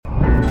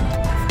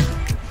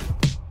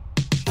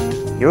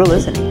You're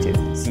listening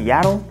to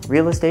Seattle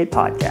Real Estate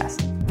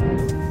Podcast.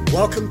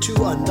 Welcome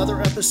to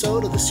another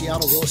episode of the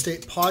Seattle Real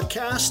Estate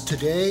Podcast.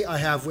 Today I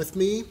have with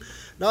me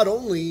not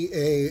only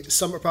a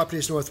Summit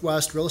Properties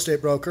Northwest real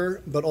estate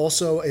broker, but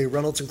also a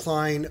Reynolds &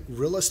 Kline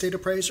real estate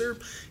appraiser.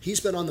 He's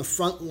been on the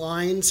front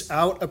lines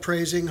out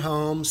appraising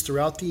homes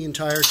throughout the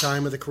entire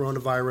time of the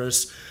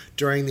coronavirus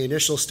during the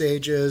initial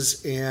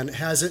stages and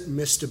hasn't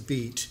missed a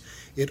beat.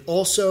 It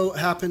also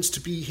happens to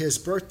be his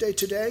birthday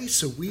today,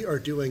 so we are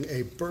doing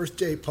a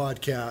birthday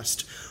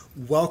podcast.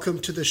 Welcome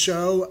to the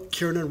show,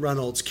 Kiernan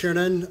Reynolds.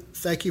 Kiernan,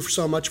 thank you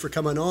so much for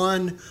coming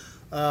on.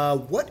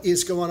 What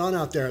is going on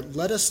out there?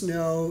 Let us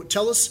know.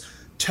 Tell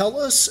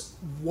us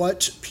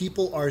what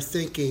people are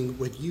thinking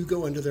when you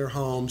go into their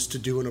homes to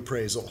do an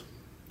appraisal.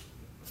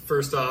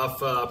 First off,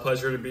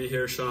 pleasure to be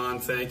here, Sean.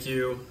 Thank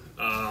you.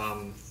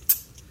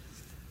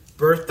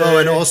 Birthday. Oh,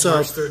 and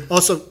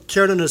also,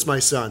 Kiernan is my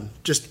son.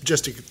 Just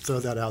to throw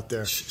that out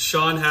there.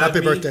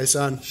 Happy birthday,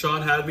 son.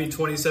 Sean had me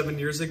 27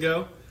 years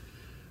ago.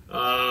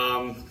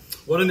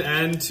 What an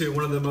end to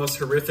one of the most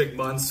horrific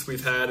months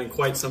we've had in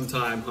quite some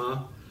time, huh?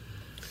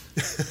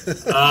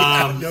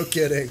 No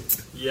kidding.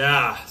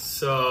 Yeah.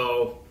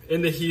 So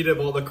in the heat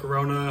of all the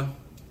corona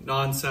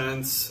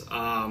nonsense,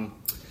 for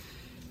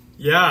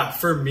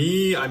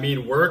me, I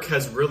mean, work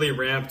has really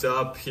ramped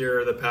up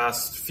here the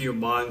past few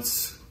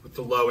months with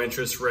the low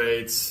interest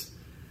rates,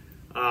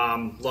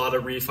 a lot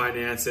of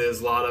refinances,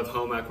 a lot of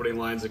home equity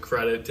lines of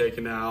credit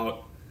taken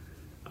out.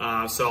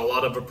 So a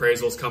lot of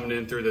appraisals coming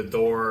in through the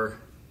door.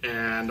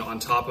 And on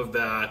top of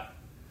that,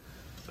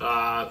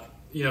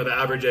 the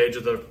average age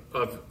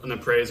of an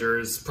appraiser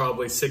is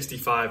probably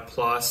 65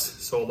 plus.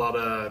 So a lot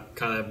of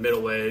kind of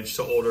middle-aged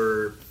to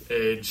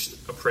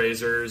older-aged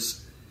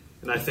appraisers.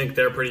 And I think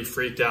they're pretty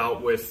freaked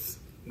out with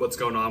what's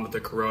going on with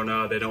the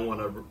corona. They don't want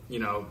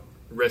to,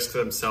 risk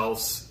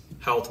themselves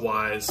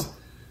health-wise.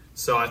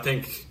 So I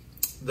think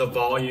the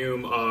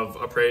volume of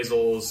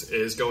appraisals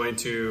is going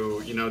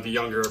to, the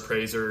younger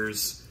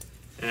appraisers.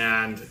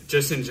 And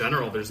just in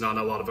general, there's not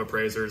a lot of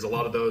appraisers. A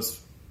lot of those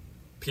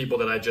people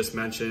that I just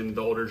mentioned,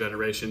 the older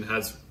generation,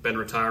 has been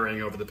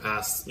retiring over the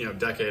past,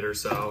 decade or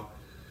so.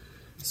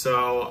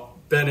 So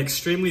been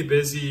extremely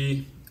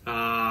busy.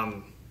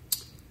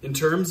 In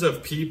terms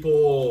of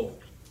people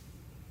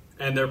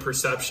and their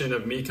perception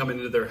of me coming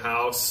into their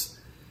house,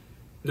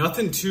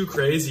 nothing too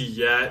crazy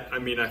yet. I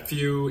mean, a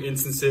few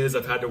instances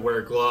I've had to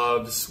wear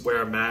gloves,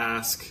 wear a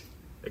mask,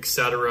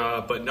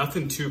 etc., but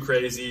nothing too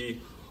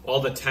crazy. All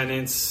the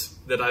tenants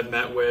that I've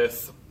met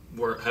with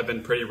have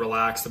been pretty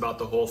relaxed about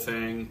the whole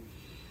thing.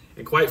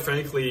 And quite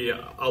frankly,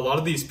 a lot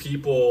of these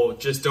people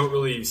just don't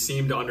really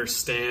seem to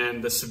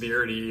understand the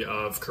severity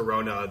of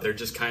corona. They're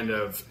just kind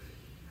of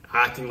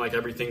acting like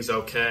everything's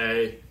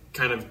okay,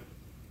 kind of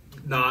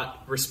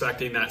not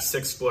respecting that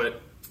 6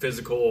 foot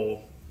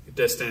physical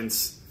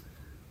distance.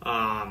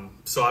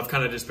 So I've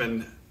kind of just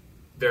been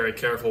very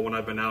careful when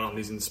I've been out on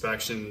these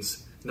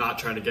inspections, not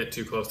trying to get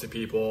too close to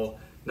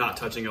people, not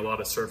touching a lot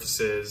of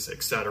surfaces,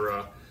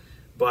 etc.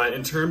 But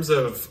in terms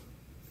of,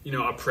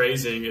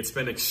 appraising, it's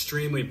been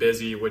extremely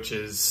busy, which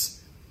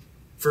is,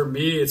 for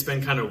me, it's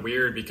been kind of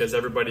weird because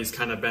everybody's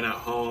kind of been at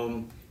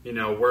home,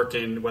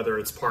 working, whether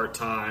it's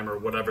part-time or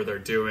whatever they're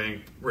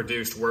doing,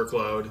 reduced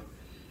workload.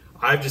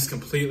 I've just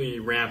completely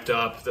ramped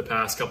up the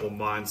past couple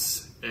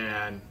months,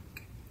 and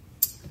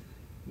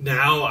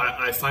now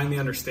I finally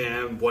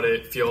understand what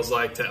it feels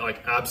like to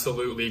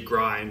absolutely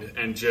grind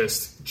and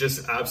just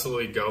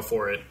absolutely go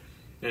for it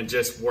and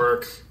just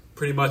work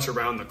pretty much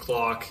around the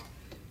clock.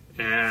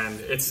 And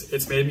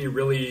it's made me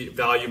really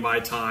value my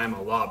time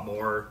a lot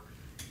more,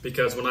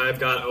 because when I've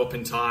got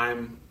open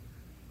time,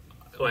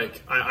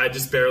 I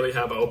just barely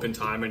have open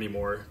time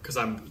anymore because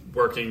I'm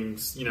working,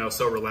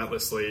 so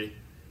relentlessly.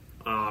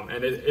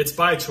 And it's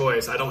by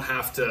choice. I don't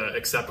have to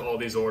accept all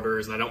these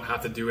orders, and I don't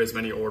have to do as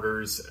many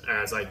orders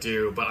as I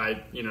do, but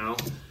I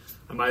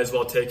might as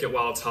well take it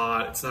while it's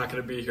hot. It's not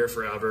going to be here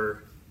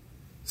forever.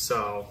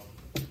 So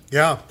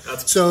yeah.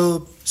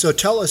 So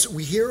tell us,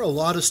 we hear a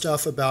lot of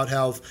stuff about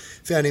how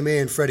Fannie Mae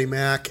and Freddie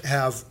Mac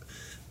have,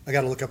 I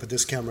got to look up at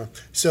this camera.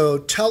 So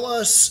tell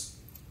us,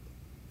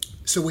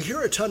 so we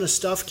hear a ton of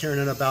stuff,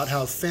 Kiernan, about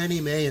how Fannie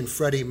Mae and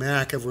Freddie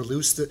Mac have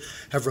relaxed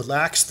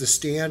the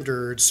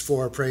standards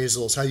for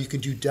appraisals, how you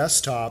can do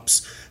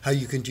desktops, how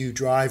you can do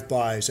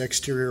drive-bys,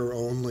 exterior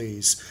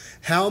onlys.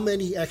 How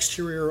many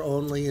exterior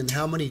only and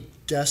how many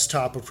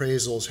desktop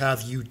appraisals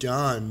have you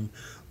done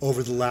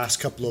over the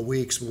last couple of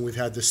weeks when we've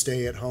had the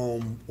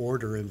stay-at-home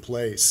order in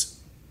place?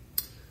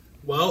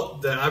 Well,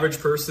 the average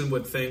person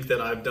would think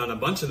that I've done a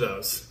bunch of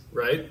those,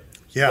 right?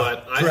 Yeah,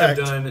 but I correct.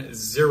 have done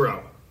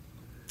zero.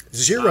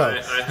 Zero.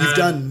 You've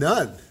done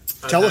none.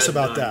 Tell us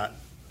about that.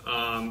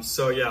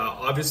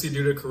 Obviously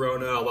due to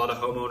corona, a lot of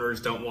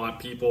homeowners don't want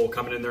people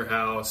coming in their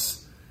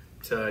house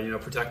to,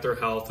 protect their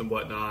health and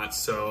whatnot.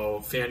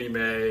 So Fannie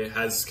Mae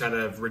has kind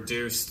of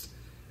reduced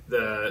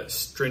the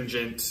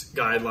stringent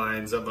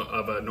guidelines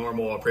of a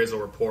normal appraisal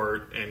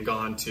report and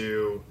gone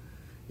to,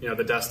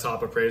 the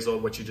desktop appraisal,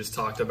 which you just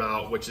talked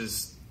about, which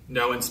is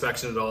no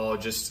inspection at all,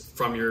 just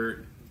from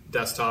your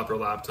desktop or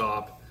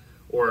laptop,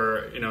 or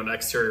an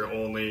exterior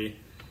only.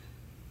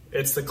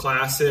 It's the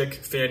classic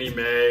Fannie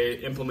Mae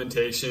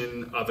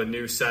implementation of a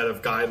new set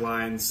of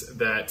guidelines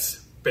that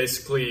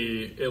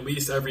basically at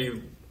least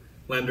every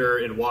lender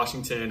in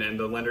Washington and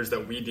the lenders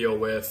that we deal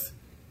with,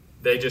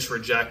 they just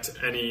reject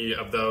any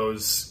of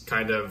those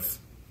kind of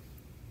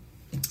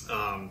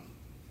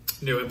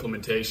new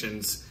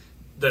implementations.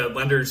 The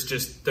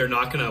lenders they're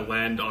not going to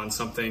lend on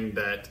something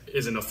that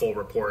isn't a full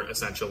report,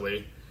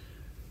 essentially,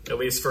 at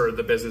least for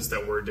the business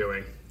that we're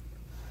doing.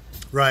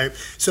 Right.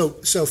 So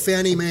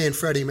Fannie Mae and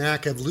Freddie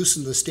Mac have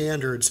loosened the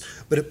standards,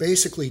 but it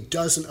basically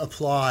doesn't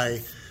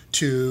apply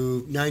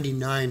to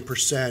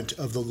 99%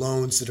 of the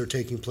loans that are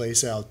taking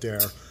place out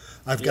there.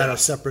 I've got a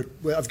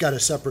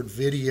separate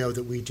video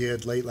that we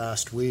did late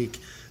last week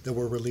that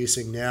we're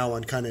releasing now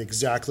on kind of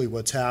exactly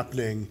what's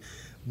happening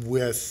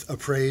with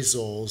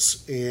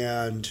appraisals.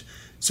 And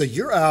so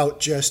you're out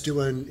just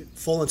doing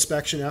full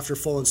inspection after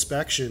full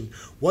inspection.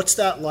 What's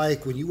that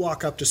like when you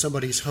walk up to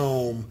somebody's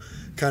home?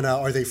 Kind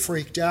of, are they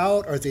freaked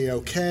out? Are they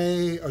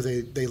okay? Are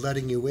they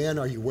letting you in?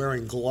 Are you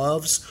wearing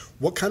gloves?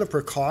 What kind of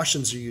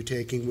precautions are you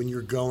taking when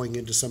you're going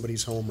into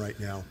somebody's home right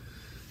now?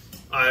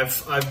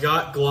 I've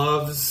got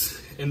gloves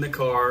in the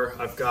car.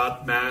 I've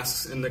got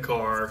masks in the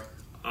car.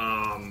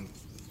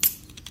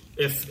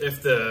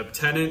 If the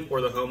tenant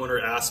or the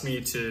homeowner asks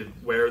me to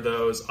wear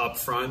those up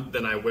front,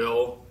 then I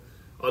will.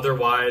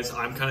 Otherwise,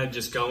 I'm kind of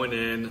just going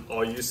in.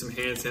 I'll use some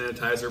hand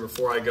sanitizer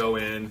before I go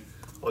in.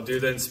 I'll do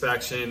the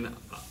inspection.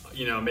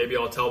 Maybe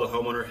I'll tell the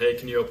homeowner, hey,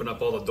 can you open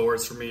up all the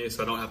doors for me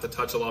so I don't have to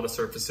touch a lot of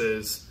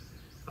surfaces.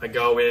 I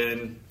go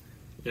in,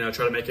 try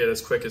to make it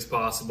as quick as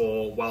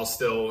possible while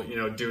still,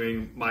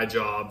 doing my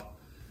job.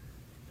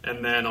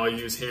 And then I'll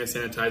use hand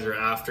sanitizer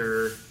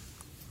after.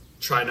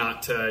 Try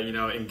not to,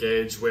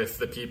 engage with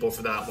the people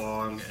for that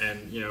long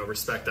and,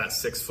 respect that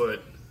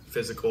 6-foot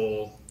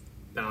physical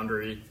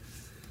boundary.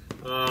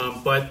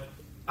 But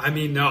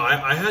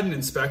I had an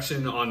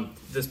inspection on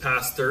this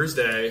past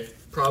Thursday,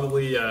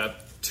 probably a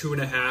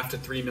 $2.5 to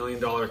 $3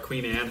 million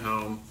Queen Anne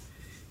home.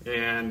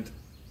 And,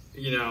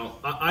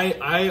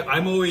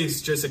 I'm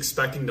always just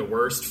expecting the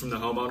worst from the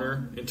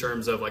homeowner in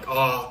terms of like,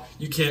 oh,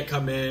 you can't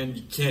come in,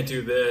 you can't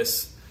do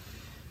this.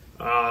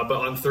 But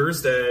on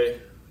Thursday,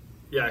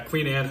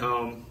 Queen Anne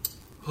home.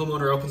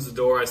 Homeowner opens the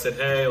door. I said,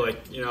 hey,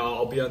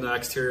 I'll be on the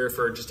exterior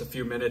for just a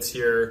few minutes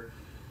here.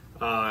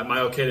 Am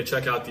I okay to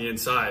check out the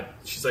inside?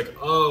 She's like,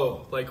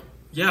 oh,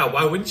 yeah,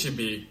 why wouldn't you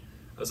be?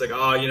 I was like,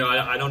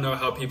 I don't know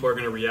how people are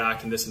going to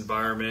react in this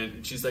environment.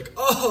 And she's like,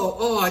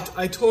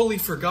 I totally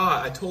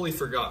forgot.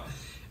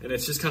 And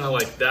it's just kind of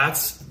like,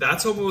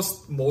 that's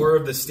almost more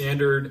of the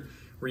standard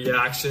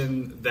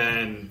reaction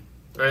than,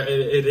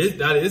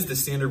 that is the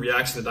standard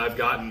reaction that I've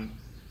gotten.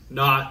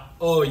 Not,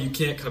 oh, you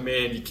can't come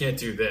in, you can't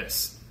do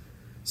this.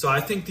 So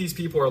I think these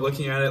people are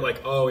looking at it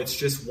like, oh, it's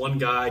just one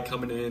guy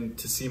coming in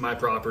to see my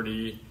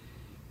property,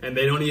 and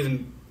they don't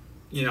even,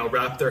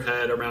 wrap their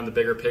head around the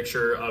bigger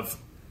picture of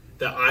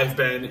that I've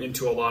been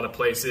into a lot of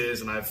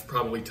places and I've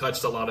probably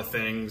touched a lot of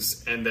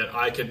things and that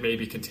I could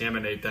maybe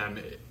contaminate them,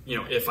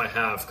 if I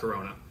have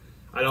corona.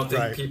 I don't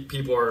think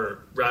people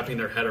are wrapping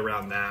their head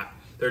around that.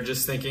 They're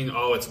just thinking,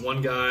 oh, it's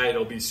one guy,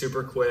 it'll be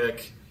super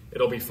quick,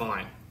 it'll be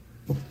fine.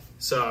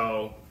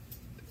 So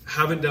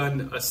haven't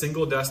done a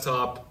single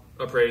desktop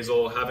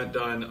appraisal, haven't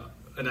done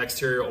an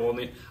exterior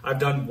only. I've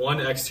done one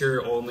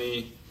exterior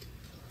only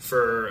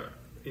for,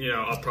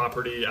 a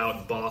property out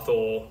in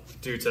Bothell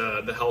due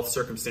to the health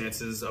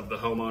circumstances of the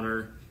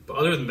homeowner. But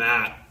other than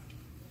that,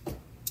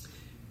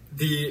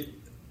 the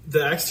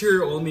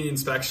exterior only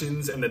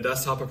inspections and the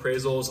desktop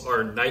appraisals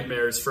are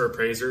nightmares for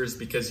appraisers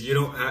because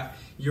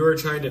you're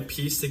trying to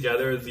piece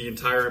together the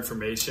entire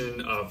information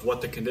of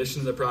what the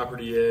condition of the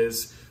property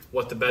is,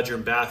 what the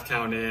bedroom bath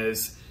count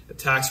is. The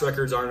tax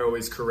records aren't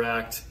always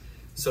correct.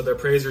 So the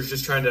appraiser's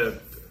just trying to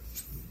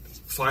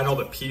find all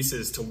the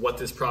pieces to what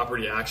this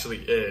property actually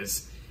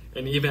is.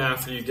 And even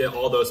after you get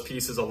all those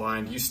pieces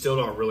aligned, you still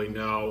don't really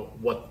know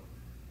what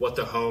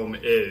the home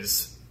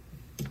is.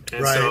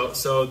 And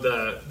so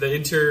the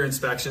interior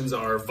inspections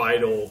are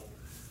vital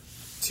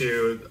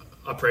to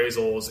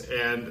appraisals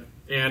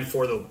and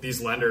for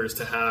these lenders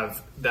to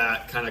have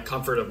that kind of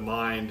comfort of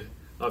mind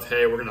of,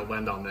 hey, we're going to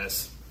lend on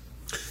this.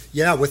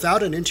 Yeah,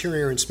 without an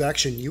interior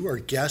inspection, you are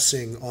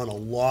guessing on a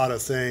lot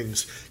of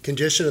things.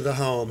 Condition of the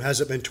home,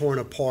 has it been torn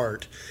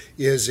apart?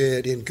 Is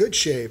it in good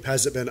shape?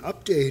 Has it been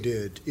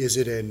updated? Is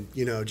it in,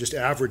 just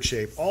average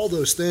shape? All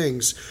those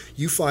things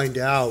you find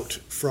out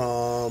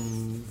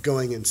from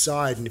going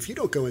inside. And if you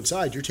don't go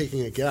inside, you're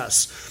taking a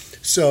guess.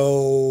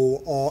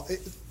 So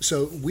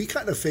we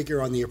kind of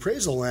figure on the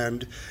appraisal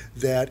end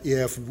that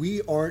if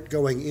we aren't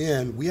going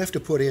in, we have to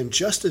put in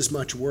just as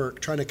much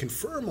work trying to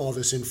confirm all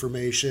this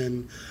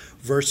information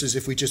versus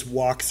if we just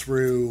walk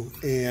through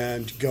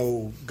and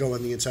go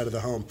on the inside of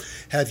the home.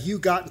 Have you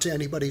gotten to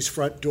anybody's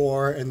front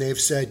door and they've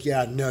said,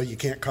 yeah, no, you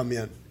can't come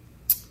in?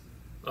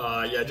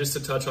 Just to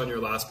touch on your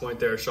last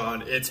point there,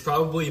 Sean, it's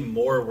probably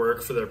more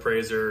work for the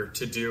appraiser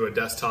to do a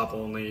desktop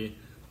only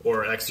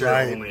or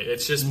exterior only.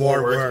 It's just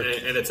more work.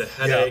 And it's a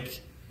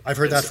headache. I've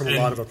heard that from a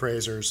lot of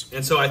appraisers.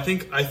 And so I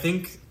think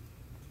most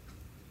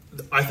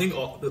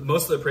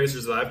of the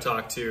appraisers that I've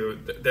talked to,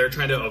 they're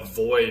trying to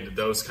avoid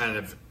those kind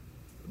of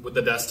with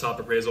the desktop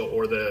appraisal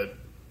or the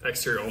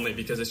exterior only,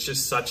 because it's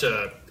just such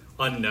a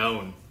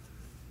unknown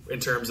in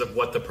terms of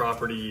what the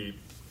property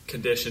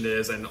condition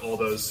is and all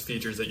those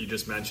features that you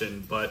just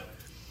mentioned. But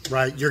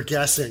right, you're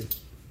guessing.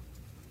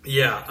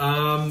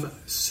 Yeah.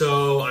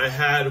 So I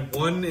had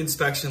one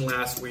inspection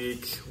last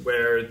week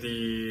where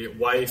the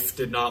wife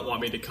did not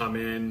want me to come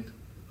in.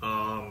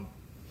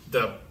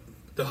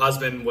 The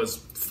husband was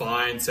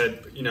fine,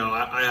 said,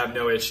 I have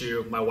no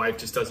issue. My wife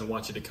just doesn't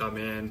want you to come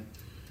in.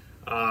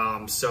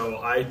 So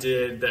I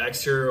did an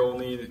exterior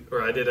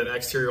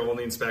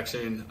only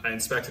inspection. I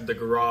inspected the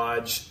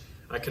garage.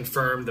 I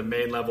confirmed the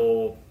main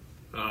level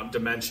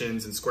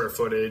dimensions and square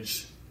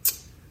footage.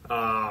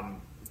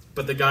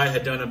 But the guy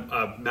had done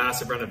a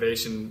massive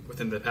renovation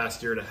within the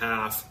past year and a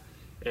half,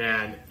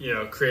 and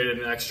created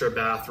an extra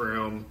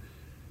bathroom.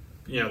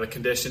 The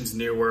conditions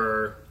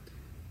newer.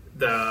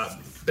 The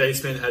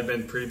basement had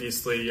been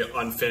previously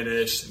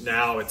unfinished.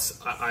 Now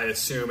I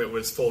assume it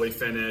was fully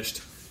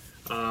finished.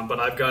 But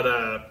I've got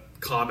a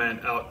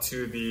comment out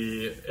to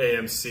the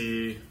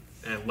AMC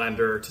and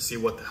lender to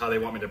see how they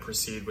want me to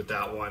proceed with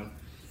that one.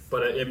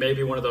 But it may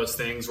be one of those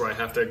things where I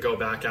have to go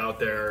back out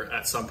there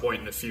at some point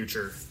in the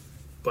future,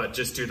 but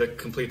just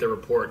complete the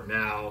report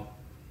now,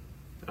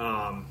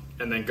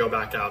 and then go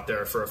back out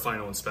there for a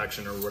final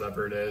inspection or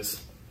whatever it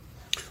is.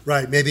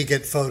 Right, maybe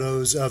get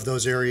photos of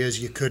those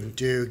areas you couldn't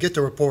do, get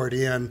the report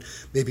in,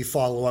 maybe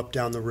follow up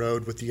down the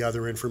road with the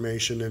other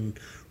information and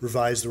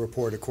revise the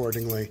report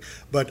accordingly.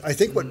 But I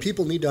think what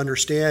people need to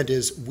understand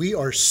is we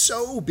are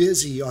so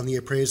busy on the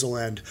appraisal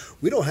end,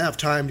 we don't have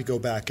time to go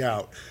back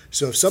out.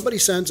 So if somebody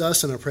sends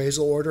us an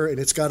appraisal order and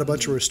it's got a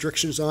bunch of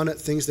restrictions on it,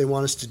 things they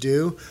want us to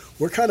do,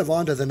 we're kind of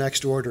on to the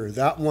next order.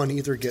 That one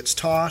either gets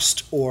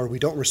tossed or we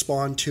don't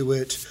respond to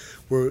it.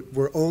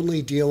 We're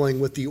only dealing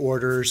with the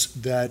orders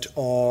that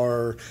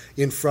are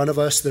in front of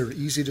us. They're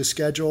easy to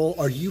schedule.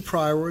 Are you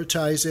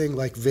prioritizing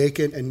like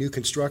vacant and new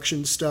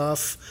construction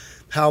stuff?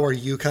 How are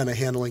you kind of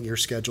handling your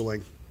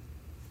scheduling?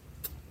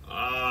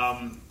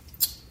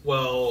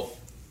 Well,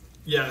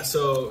 yeah.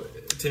 So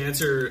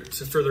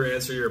to further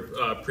answer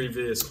your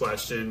previous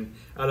question,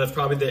 out of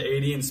probably the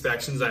 80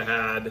 inspections I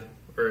had,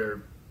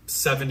 or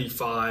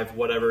 75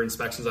 whatever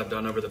inspections I've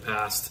done over the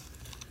past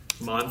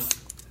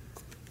month.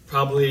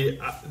 Probably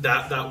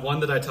that one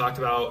that I talked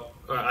about.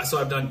 So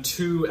I've done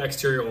 2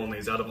 exterior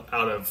onlys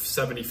out of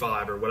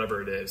 75 or whatever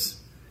it is.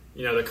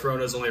 The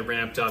corona's only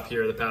ramped up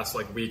here the past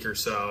week or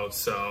so.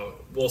 So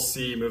we'll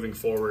see moving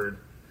forward.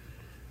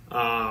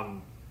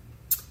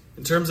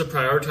 In terms of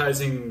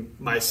prioritizing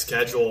my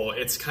schedule,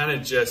 it's kind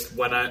of just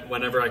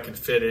whenever I can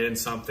fit in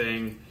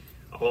something,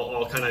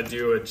 I'll kind of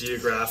do a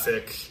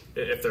geographic.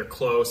 If they're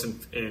close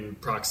in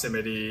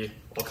proximity,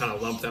 I'll kind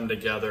of lump them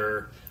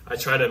together. I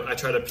try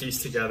to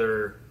piece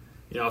together.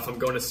 If I'm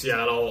going to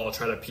Seattle, I'll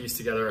try to piece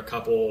together a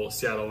couple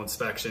Seattle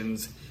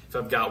inspections. If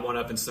I've got one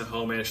up in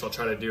Snohomish, I'll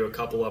try to do a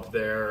couple up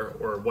there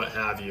or what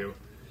have you.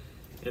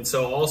 And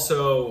so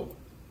also,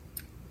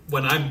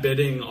 when I'm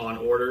bidding on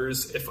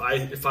orders, if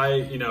I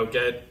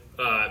get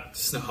a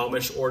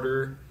Snohomish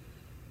order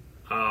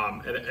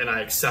and I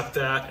accept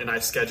that and I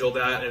schedule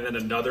that, and then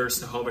another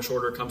Snohomish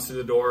order comes through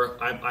the door,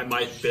 I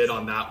might bid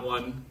on that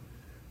one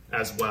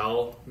as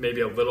well,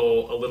 maybe a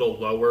little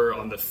lower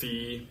on the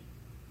fee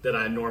that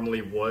I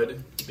normally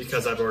would,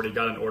 because I've already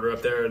got an order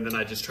up there, and then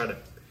I just try to,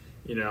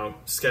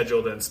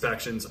 schedule the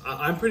inspections.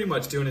 I'm pretty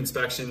much doing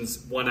inspections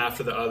one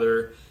after the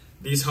other.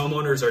 These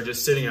homeowners are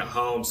just sitting at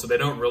home, so they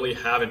don't really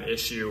have an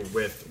issue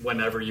with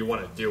whenever you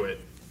want to do it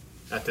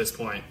at this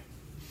point.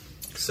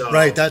 So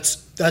right,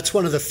 that's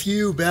one of the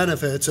few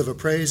benefits of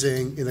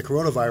appraising in the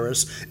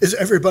coronavirus is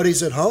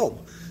everybody's at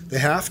home. They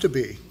have to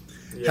be.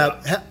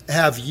 Yeah.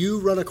 Have you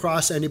run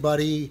across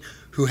anybody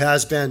who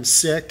has been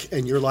sick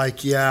and you're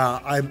like, yeah,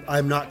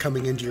 I'm not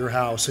coming into your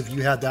house? Have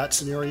you had that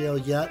scenario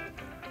yet?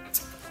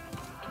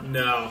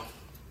 No.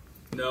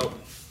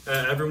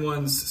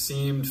 Everyone's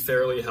seemed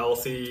fairly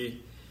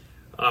healthy.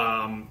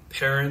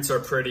 Parents are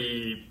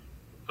pretty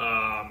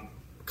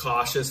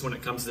cautious when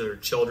it comes to their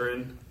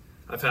children.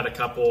 I've had a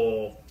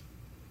couple,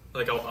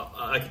 like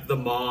the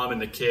mom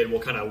and the kid will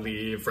kind of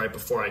leave right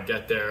before I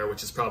get there,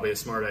 which is probably a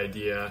smart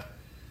idea.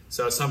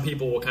 So some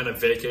people will kind of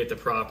vacate the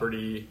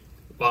property,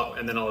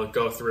 and then I'll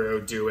go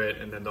through, do it,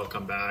 and then they'll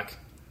come back.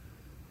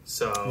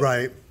 So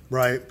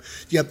Right.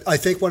 Yep. I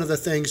think one of the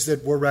things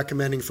that we're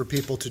recommending for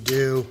people to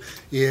do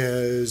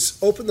is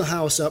open the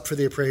house up for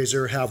the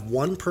appraiser, have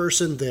one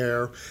person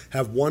there,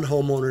 have one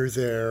homeowner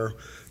there,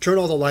 turn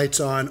all the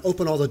lights on,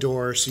 open all the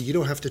doors so you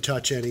don't have to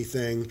touch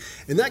anything.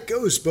 And that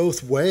goes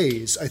both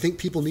ways. I think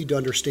people need to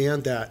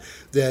understand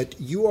that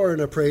you are an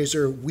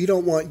appraiser. We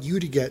don't want you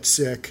to get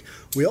sick.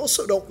 We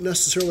also don't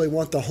necessarily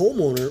want the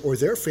homeowner or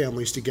their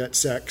families to get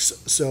sick.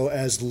 So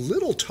as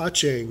little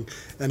touching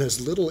and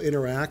as little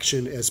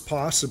interaction as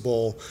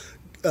possible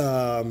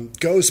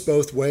goes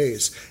both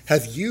ways.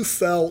 Have you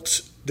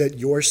felt that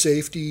your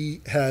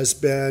safety has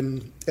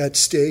been at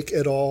stake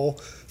at all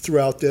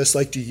throughout this?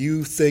 Like, do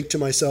you think to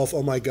myself,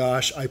 oh my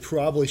gosh, I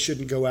probably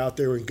shouldn't go out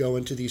there and go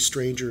into these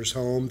strangers'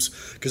 homes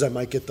because I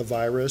might get the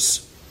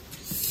virus?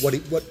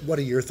 What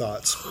are your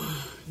thoughts?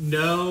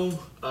 No,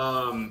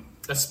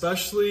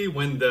 especially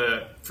when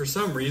for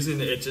some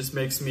reason it just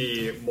makes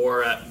me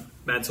more at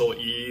mental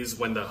ease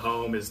when the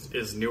home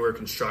is newer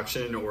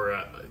construction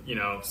or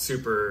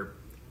super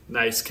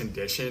nice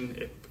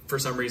condition. For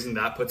some reason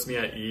that puts me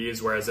at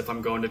ease, whereas if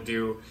I'm going to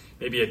do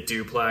maybe a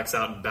duplex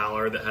out in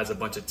Ballard that has a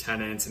bunch of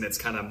tenants and it's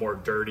kind of more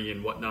dirty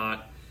and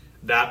whatnot,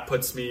 that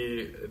puts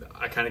me,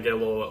 I kind of get a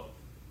little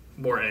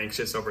more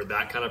anxious over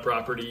that kind of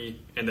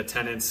property, and the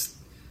tenants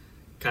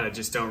kind of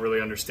just don't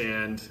really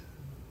understand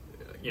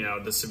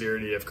the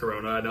severity of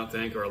corona, I don't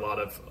think, or a lot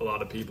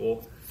of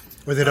people,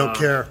 or they don't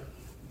care.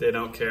 They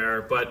don't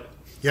care. But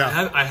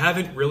yeah, I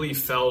haven't really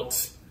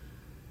felt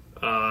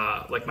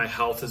like my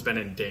health has been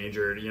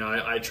endangered.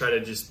 I try to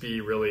just be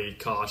really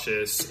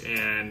cautious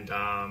and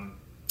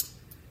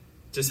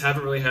just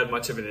haven't really had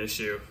much of an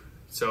issue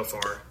so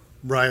far.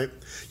 Right.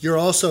 You're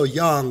also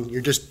young.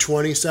 You're just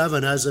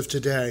 27 as of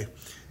today.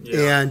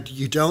 Yeah. And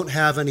you don't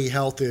have any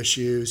health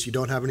issues. You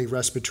don't have any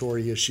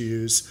respiratory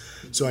issues.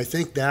 So I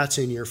think that's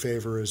in your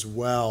favor as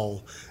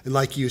well. And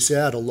like you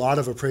said, a lot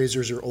of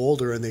appraisers are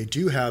older and they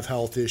do have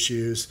health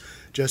issues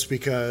just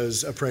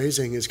because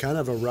appraising is kind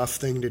of a rough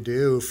thing to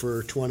do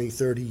for 20,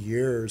 30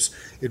 years.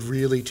 It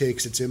really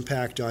takes its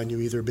impact on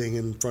you, either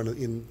being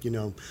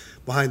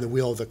behind the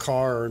wheel of the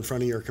car or in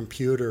front of your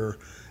computer.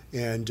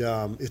 And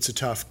it's a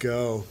tough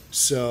go.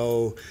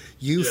 So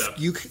you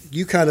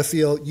kind of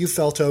you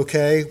felt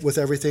okay with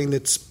everything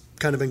that's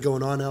kind of been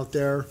going on out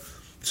there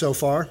so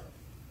far?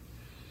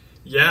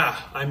 Yeah,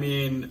 I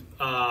mean,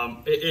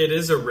 it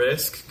is a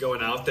risk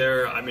going out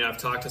there. I mean, I've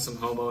talked to some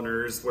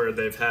homeowners where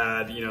they've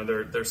had,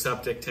 their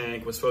septic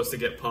tank was supposed to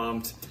get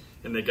pumped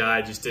and the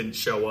guy just didn't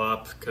show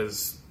up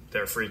because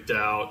they're freaked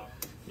out.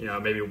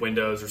 Maybe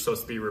windows are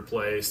supposed to be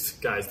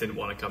replaced. Guys didn't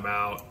want to come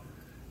out.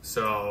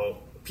 So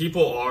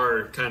people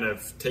are kind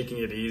of taking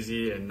it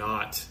easy and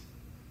not,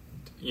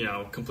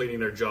 completing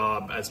their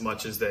job as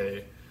much as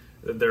their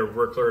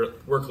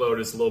workload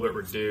is a little bit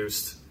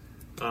reduced.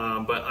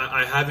 But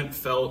I haven't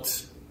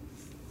felt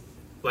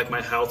like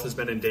my health has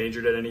been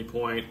endangered at any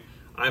point.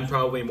 I'm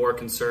probably more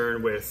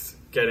concerned with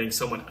getting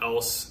someone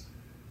else,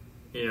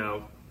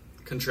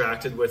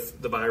 contracted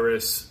with the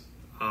virus.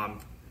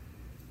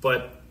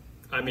 But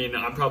I mean,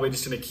 I'm probably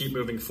just going to keep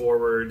moving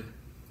forward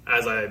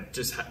as I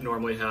just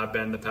normally have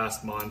been the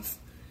past month,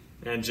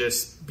 and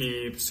just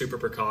be super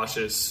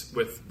precautious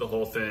with the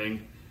whole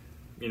thing,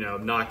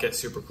 not get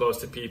super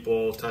close to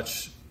people,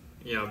 touch,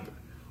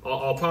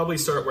 I'll probably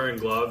start wearing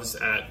gloves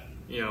at,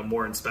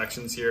 more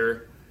inspections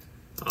here.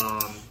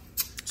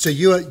 So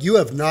you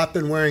have not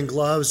been wearing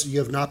gloves, you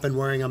have not been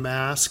wearing a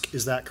mask,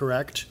 is that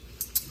correct?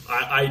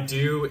 I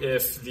do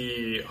if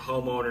the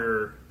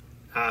homeowner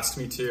asks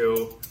me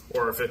to,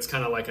 or if it's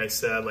kind of like I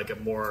said, like a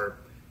more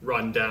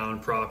run-down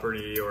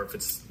property, or if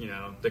it's,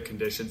 the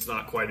condition's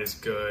not quite as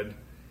good,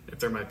 if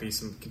there might be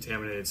some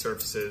contaminated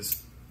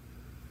surfaces.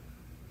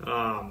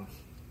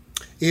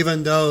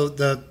 Even though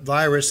the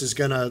virus is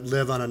going to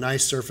live on a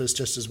nice surface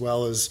just as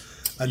well as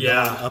a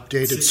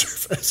non-updated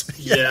surface.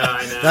 Yeah,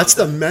 I know. That's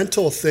the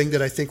mental thing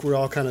that I think we're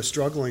all kind of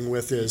struggling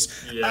with is,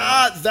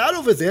 that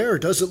over there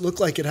doesn't look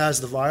like it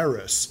has the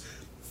virus.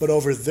 But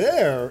over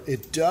there,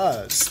 it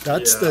does.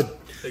 That's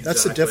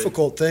the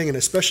difficult thing, and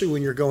especially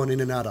when you're going in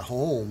and out of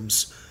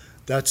homes,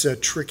 that's a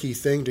tricky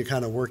thing to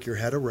kind of work your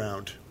head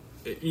around.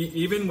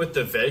 Even with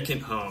the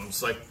vacant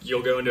homes, like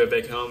you'll go into a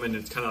vacant home and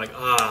it's kind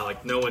of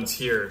like no one's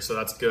here, so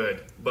that's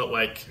good. But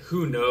like,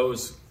 who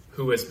knows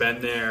who has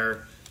been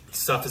there?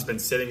 Stuff has been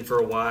sitting for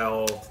a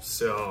while,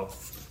 so.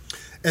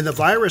 And the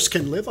virus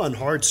can live on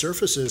hard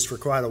surfaces for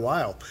quite a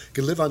while. It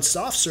can live on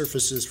soft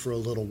surfaces for a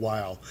little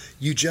while.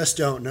 You just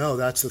don't know.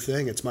 That's the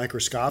thing. It's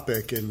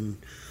microscopic, and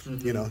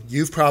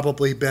you've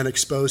probably been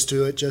exposed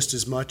to it just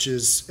as much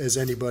as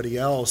anybody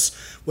else.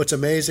 What's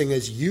amazing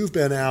is you've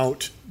been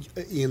out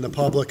in the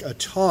public a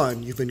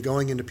ton. You've been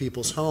going into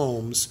people's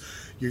homes.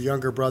 Your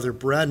younger brother,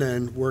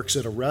 Brennan, works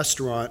at a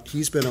restaurant.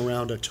 He's been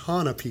around a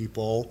ton of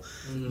people.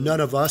 Mm-hmm. None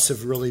of us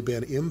have really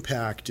been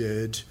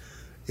impacted.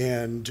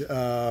 And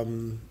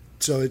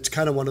so it's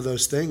kind of one of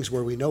those things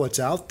where we know it's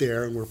out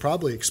there and we're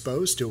probably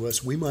exposed to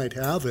us. We might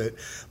have it,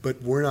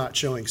 but we're not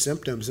showing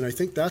symptoms. And I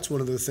think that's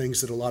one of the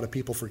things that a lot of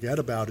people forget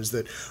about is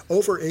that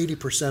over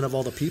 80% of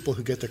all the people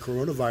who get the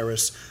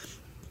coronavirus,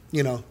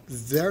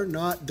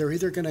 they're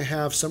either going to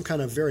have some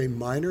kind of very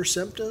minor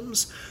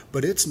symptoms,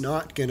 but it's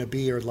not going to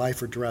be a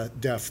life or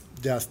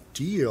death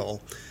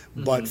deal.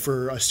 Mm-hmm. But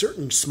for a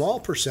certain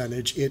small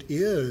percentage, it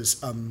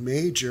is a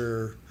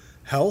major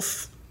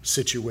health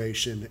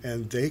situation,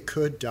 and they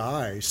could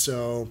die.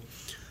 So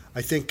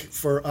I think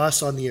for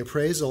us on the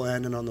appraisal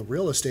end and on the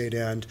real estate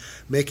end,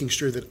 making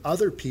sure that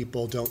other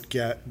people don't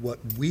get what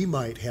we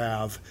might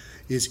have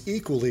is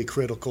equally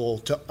critical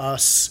to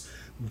us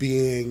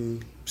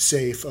being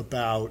safe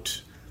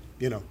about,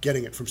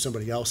 getting it from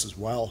somebody else as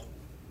well.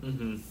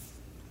 Mm-hmm.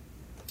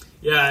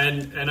 Yeah,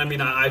 and I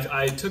mean,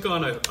 I took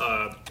on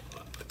a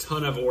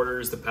ton of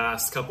orders the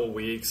past couple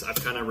weeks. I've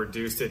kind of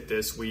reduced it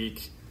this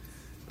week.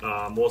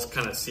 We'll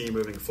kind of see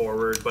moving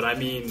forward. But I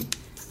mean,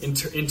 in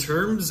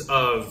terms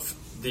of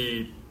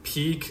the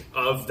peak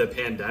of the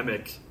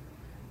pandemic,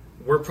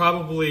 we're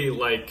probably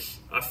like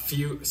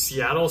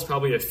Seattle's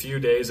probably a few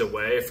days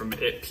away from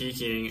it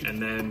peaking,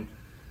 and then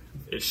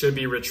it should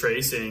be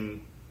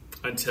retracing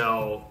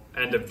until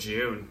end of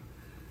June.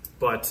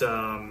 But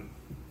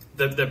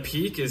the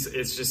peak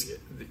is just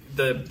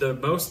the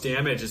most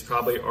damage has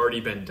probably already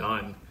been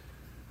done.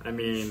 I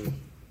mean,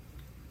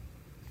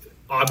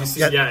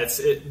 obviously,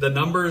 the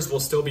numbers will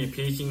still be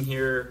peaking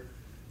here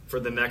for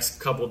the next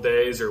couple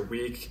days or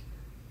week,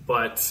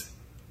 but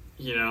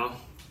you know,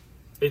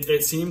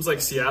 it seems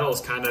like Seattle's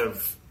kind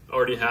of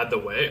already had the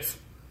wave.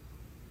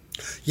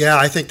 Yeah,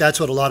 I think that's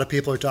what a lot of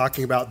people are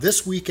talking about.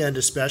 This weekend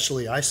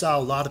especially, I saw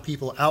a lot of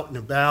people out and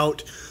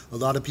about, a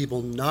lot of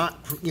people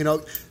not,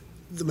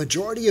 the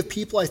majority of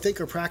people I think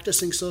are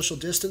practicing social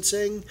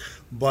distancing,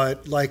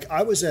 but like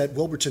I was at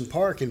Wilburton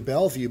Park in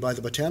Bellevue by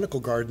the Botanical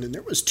Garden, and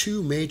there was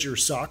 2 major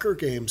soccer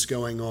games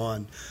going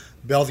on.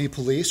 Bellevue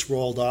police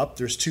rolled up.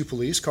 There's 2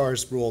 police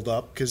cars rolled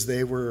up because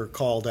they were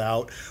called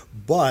out,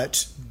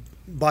 but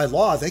by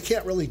law, they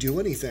can't really do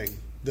anything.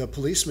 The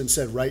policeman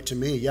said right to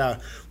me, yeah,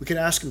 we can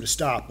ask him to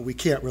stop, but we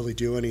can't really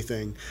do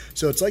anything.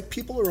 So it's like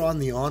people are on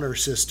the honor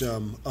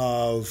system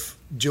of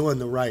doing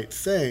the right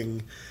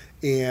thing,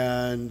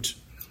 and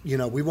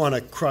we want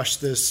to crush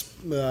this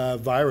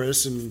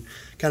virus and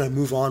kind of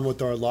move on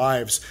with our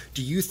lives.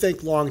 Do you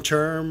think long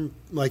term,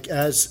 like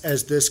as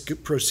this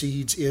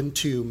proceeds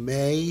into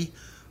May,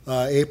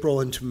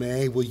 April into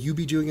May, will you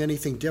be doing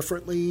anything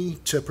differently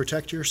to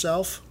protect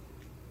yourself?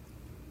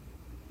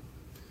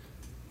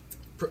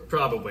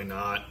 Probably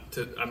not.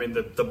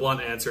 The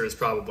blunt answer is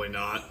probably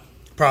not.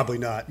 Probably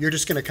not. You're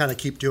just going to kind of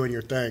keep doing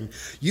your thing.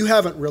 You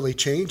haven't really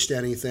changed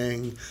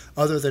anything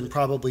other than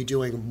probably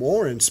doing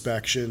more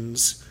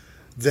inspections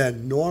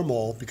than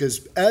normal,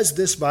 because as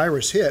this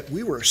virus hit,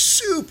 we were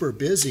super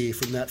busy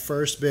from that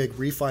first big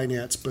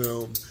refinance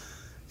boom,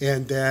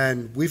 and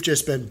then we've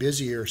just been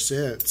busier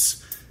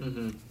since.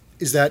 Mm-hmm.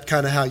 Is that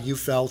kind of how you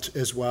felt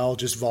as well,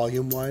 just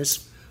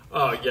volume-wise?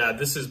 Oh, yeah,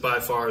 this is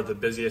by far the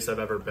busiest I've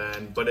ever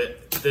been.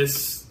 But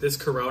this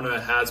corona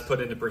has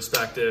put into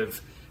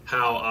perspective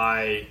how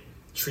I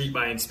treat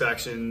my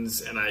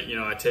inspections, and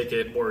I take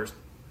it more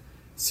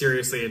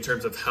seriously in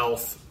terms of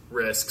health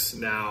risks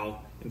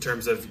now, in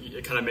terms of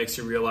it kind of makes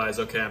you realize,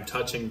 okay, I'm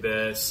touching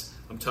this,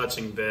 I'm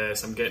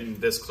getting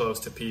this close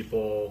to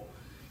people.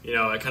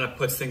 It kind of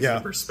puts things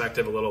in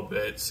perspective a little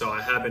bit. So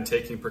I have been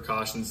taking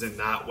precautions in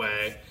that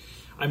way.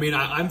 I mean,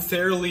 I'm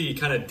fairly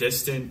kind of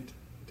distant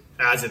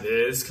as it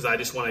is, because I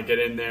just want to get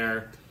in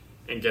there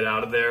and get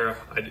out of there.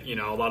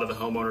 A lot of the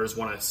homeowners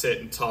want to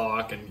sit and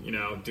talk and,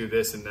 do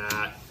this and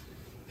that.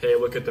 Hey,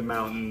 look at the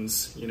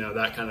mountains,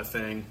 that kind of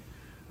thing.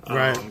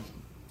 Right.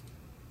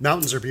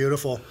 Mountains are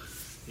beautiful.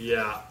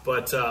 Yeah,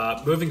 but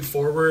moving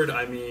forward,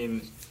 I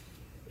mean,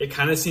 it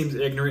kind of seems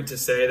ignorant to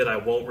say that I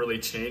won't really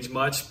change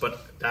much, but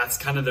that's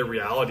kind of the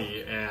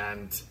reality.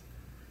 And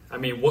I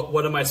mean,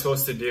 what am I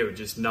supposed to do?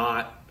 Just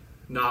not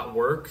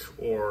work?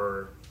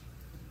 Or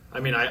I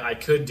mean, I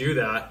could do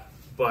that,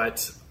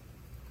 but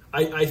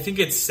I think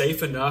it's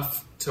safe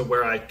enough to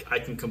where I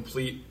can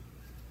complete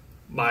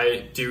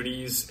my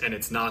duties and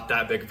it's not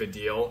that big of a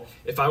deal.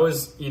 If I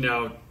was,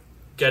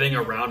 getting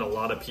around a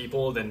lot of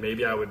people, then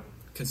maybe I would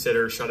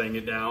consider shutting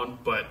it down,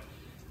 but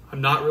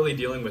I'm not really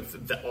dealing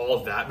with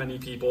all that many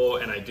people,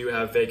 and I do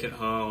have vacant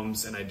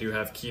homes and I do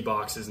have key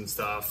boxes and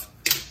stuff.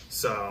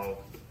 So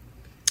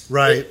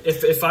right.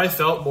 If I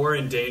felt more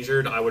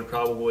endangered, I would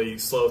probably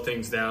slow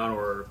things down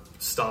or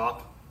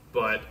stop.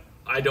 But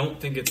I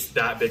don't think it's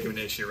that big of an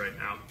issue right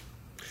now.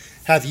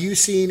 Have you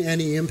seen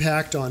any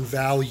impact on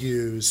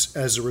values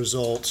as a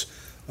result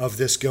of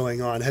this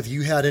going on? Have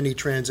you had any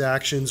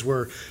transactions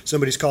where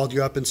somebody's called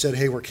you up and said,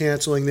 hey, we're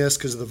canceling this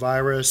because of the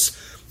virus?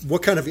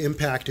 What kind of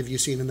impact have you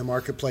seen in the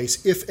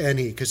marketplace, if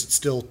any, because it's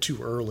still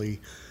too early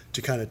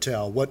to kind of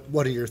tell?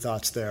 What are your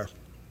thoughts there?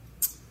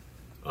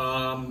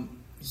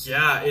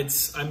 Yeah,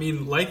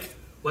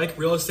 like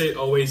real estate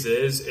always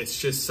is, it's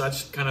just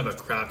such kind of a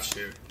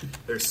crapshoot.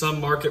 There's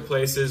some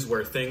marketplaces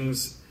where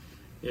things,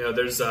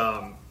 there's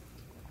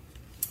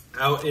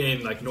out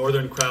in like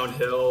northern Crown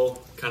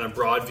Hill, kind of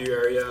Broadview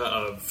area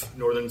of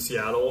northern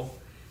Seattle,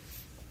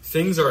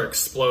 things are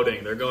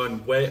exploding.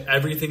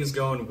 Everything's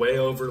going way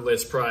over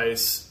list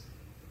price.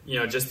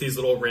 Just these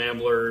little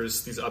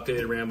ramblers, these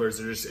updated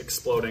ramblers are just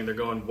exploding. They're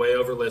going way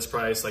over list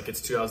price, like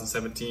it's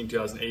 2017,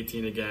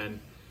 2018 again.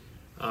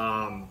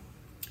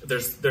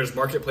 There's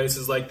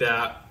marketplaces like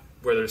that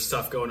where there's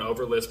stuff going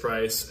over list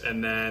price,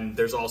 and then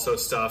there's also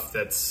stuff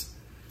that's,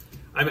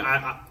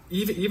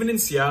 even in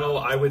Seattle,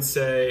 I would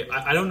say,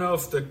 I don't know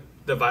if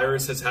the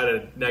virus has had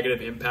a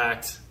negative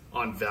impact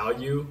on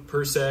value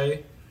per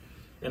se,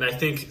 and I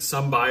think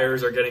some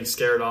buyers are getting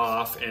scared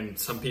off, and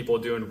some people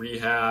doing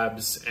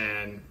rehabs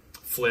and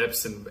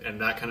flips and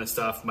that kind of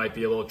stuff might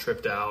be a little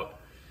tripped out.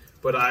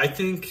 But I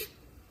think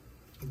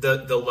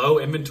the low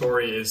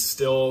inventory is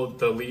still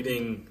the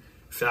leading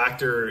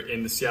factor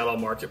in the Seattle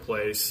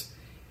marketplace.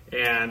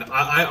 And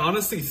I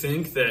honestly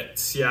think that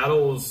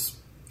Seattle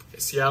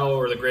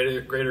or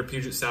the greater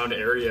Puget Sound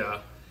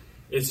area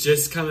is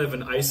just kind of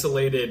an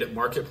isolated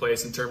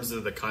marketplace in terms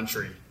of the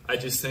country. I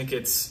just think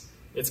it's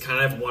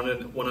kind of one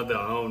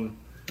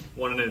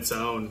in its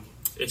own.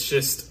 It's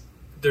just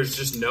there's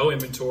just no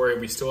inventory.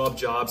 We still have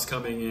jobs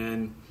coming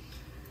in,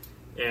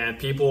 and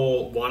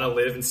people want to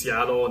live in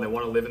Seattle and they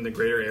want to live in the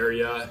greater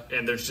area,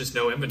 and there's just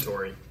no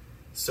inventory.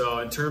 So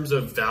in terms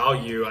of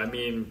value,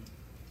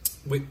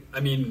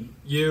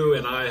 you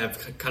and I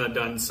have kind of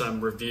done some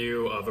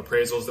review of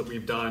appraisals that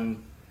we've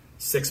done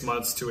 6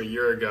 months to a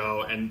year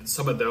ago, and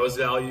some of those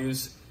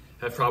values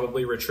have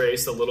probably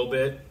retraced a little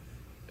bit,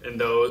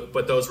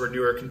 but those were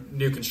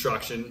new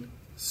construction.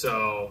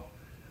 So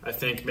I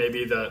think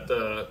maybe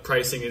the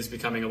pricing is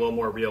becoming a little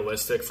more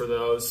realistic for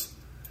those.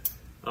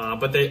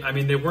 But they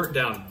weren't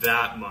down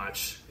that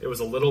much. It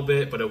was a little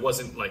bit, but it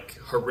wasn't like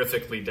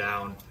horrifically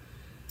down.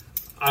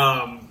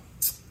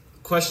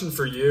 Question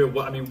for you.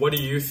 What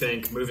do you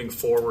think moving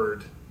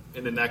forward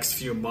in the next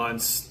few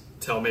months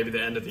till maybe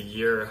the end of the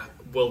year?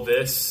 Will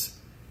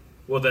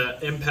the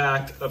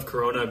impact of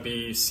Corona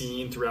be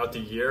seen throughout the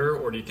year,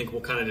 or do you think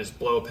we'll kind of just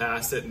blow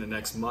past it in the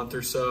next month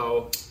or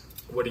so?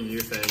 What do you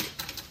think?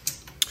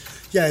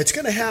 Yeah, it's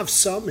going to have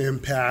some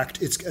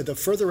impact. It's the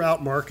further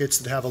out markets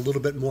that have a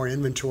little bit more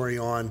inventory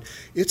on.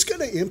 It's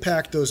going to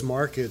impact those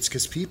markets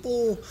because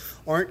people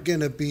aren't going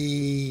to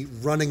be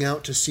running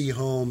out to see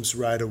homes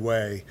right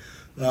away.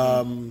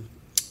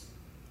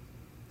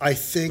 I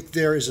think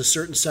there is a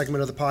certain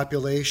segment of the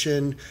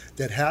population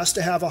that has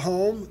to have a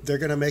home. They're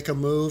going to make a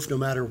move no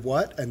matter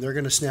what, and they're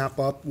going to snap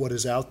up what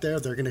is out there.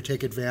 They're going to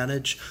take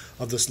advantage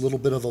of this little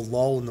bit of a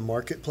lull in the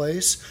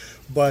marketplace.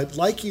 But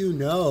like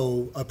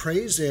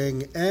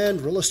appraising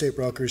and real estate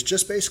brokers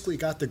just basically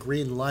got the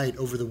green light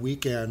over the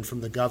weekend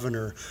from the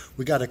governor.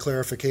 We got a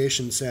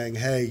clarification saying,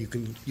 hey, you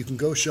can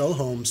go show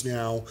homes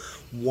now.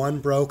 One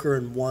broker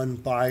and one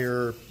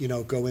buyer,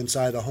 go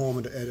inside the home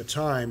at a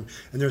time.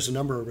 And there's a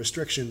number of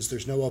restrictions.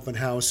 There's no open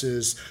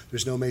houses.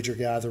 There's no major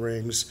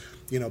gatherings.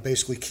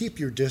 Basically keep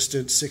your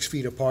distance 6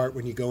 feet apart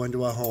when you go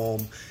into a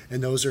home.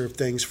 And those are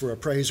things for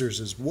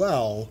appraisers as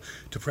well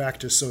to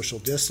practice social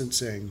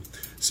distancing.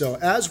 So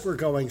as we're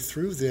going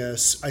through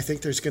this, I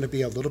think there's going to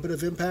be a little bit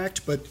of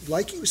impact. But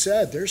like you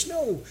said, there's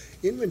no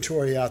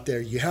inventory out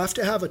there. You have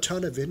to have a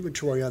ton of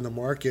inventory on the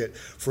market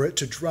for it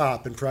to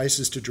drop and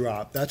prices to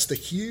drop. That's the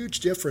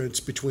huge difference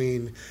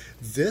between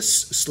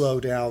this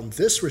slowdown,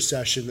 this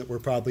recession that we're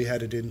probably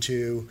headed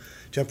into,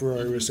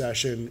 temporary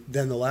recession,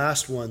 than the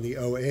last one, the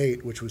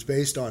 2008, which was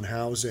based on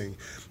housing.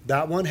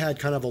 That one had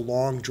kind of a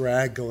long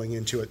drag going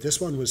into it. This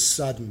one was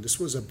sudden. This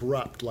was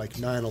abrupt, like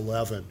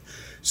 9/11.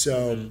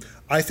 So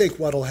I think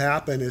what'll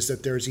happen is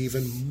that there's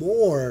even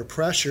more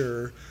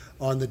pressure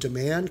on the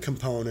demand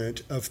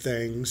component of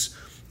things,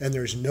 and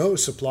there's no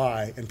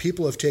supply, and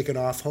people have taken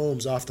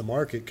homes off the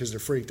market because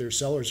their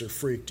sellers are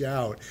freaked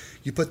out.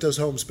 You put those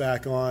homes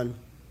back on,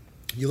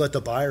 you let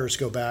the buyers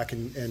go back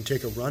and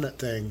take a run at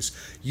things.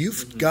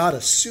 You've got a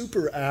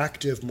super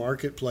active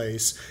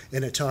marketplace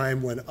in a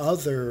time when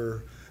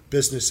other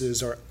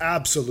businesses are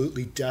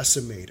absolutely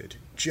decimated,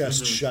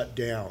 just shut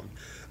down.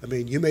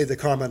 You made the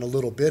comment a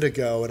little bit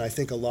ago, and I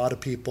think a lot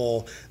of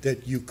people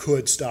that you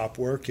could stop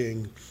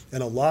working,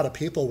 and a lot of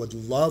people would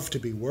love to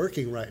be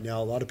working right now.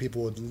 A lot of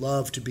people would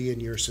love to be in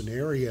your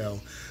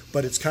scenario.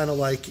 But it's kind of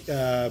like,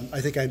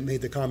 I think I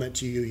made the comment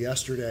to you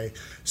yesterday,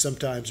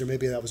 sometimes, or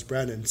maybe that was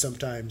Brennan,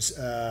 sometimes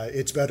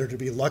it's better to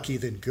be lucky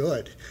than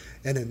good.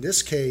 And in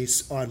this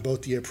case, on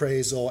both the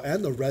appraisal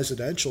and the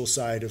residential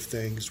side of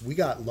things, we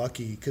got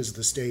lucky because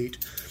the state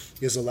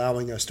is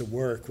allowing us to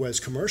work.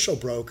 Whereas commercial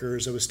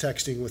brokers, I was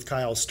texting with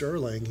Kyle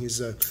Sterling. He's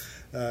a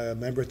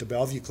member at the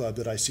Bellevue Club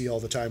that I see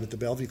all the time at the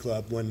Bellevue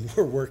Club when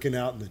we're working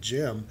out in the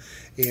gym.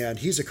 And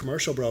he's a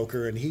commercial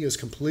broker, and he is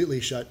completely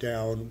shut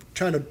down,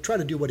 trying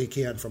to do what he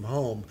can from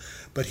home.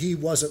 But he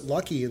wasn't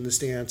lucky in the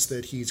stance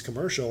that he's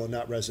commercial and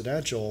not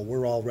residential.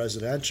 We're all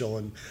residential,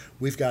 and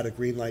we've got a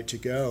green light to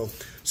go.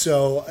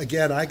 So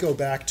again, I go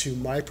back to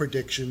my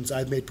predictions.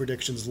 I've made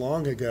predictions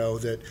long ago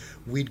that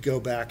we'd go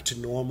back to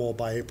normal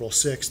by April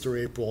 6th or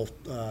April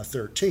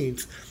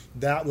 13th.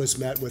 That was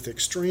met with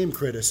extreme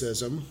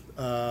criticism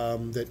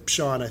that,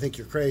 Sean, I think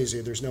you're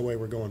crazy. There's no way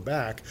we're going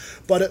back.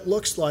 But it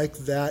looks like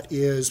that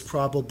is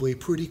probably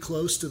pretty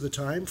close to the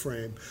time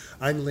frame.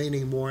 I'm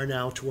leaning more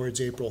now towards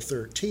April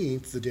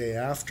 13th, the day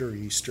after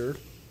Easter.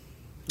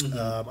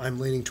 I'm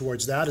leaning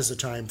towards that as a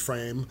time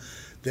frame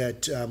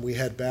that we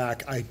head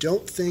back. I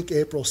don't think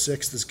April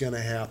 6th is going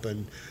to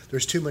happen.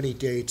 There's too many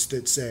dates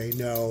that say,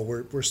 no,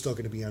 we're still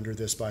going to be under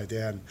this by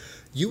then.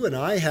 You and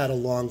I had a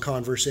long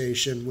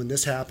conversation when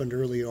this happened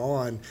early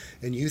on,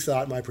 and you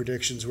thought my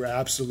predictions were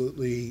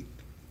absolutely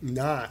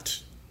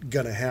not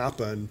going to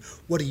happen.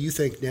 What do you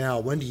think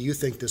now? When do you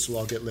think this will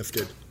all get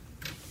lifted?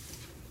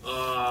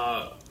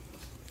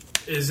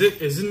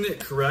 Isn't it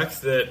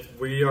correct that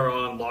we are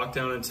on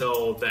lockdown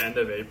until the end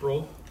of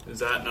April? Is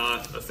that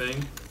not a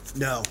thing?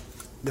 No.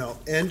 No,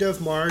 end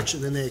of March,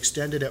 and then they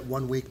extended it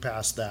 1 week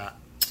past that.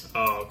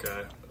 Oh,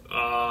 okay.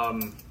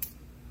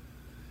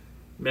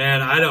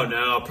 Man, I don't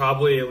know.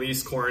 Probably at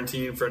least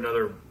quarantine for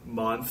another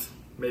month.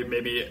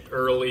 Maybe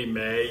early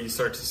May, you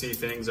start to see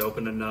things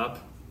opening up.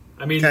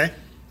 I mean, Okay.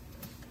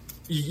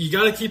 you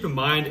got to keep in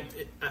mind,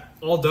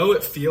 although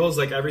it feels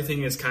like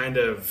everything is kind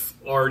of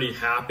already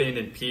happened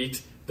and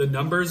peaked, the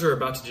numbers are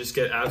about to just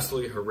get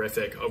absolutely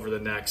horrific over the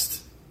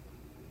next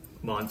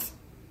month.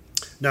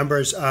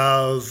 Numbers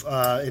of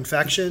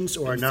infections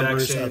or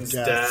numbers of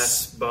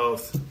deaths?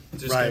 Both.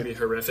 It's just Right. going to be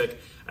horrific.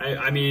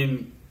 I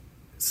mean,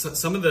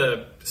 some of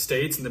the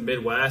states in the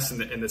Midwest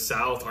and in the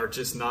South are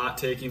just not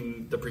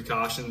taking the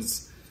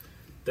precautions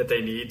that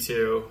they need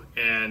to,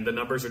 and the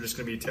numbers are just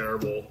going to be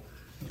terrible.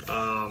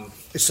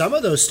 Some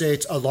of those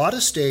states, a lot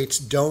of states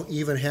don't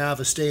even have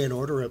a stay in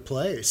order at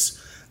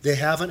place. They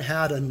haven't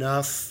had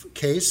enough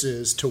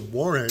cases to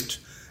warrant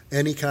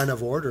any kind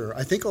of order.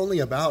 I think only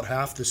about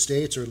half the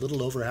states, or a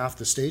little over half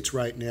the states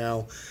right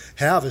now,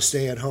 have a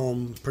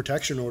stay-at-home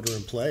protection order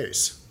in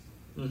place.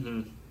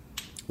 Mm-hmm.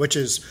 Which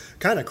is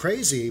kind of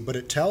crazy, but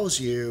it tells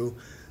you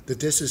that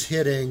this is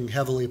hitting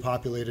heavily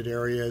populated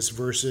areas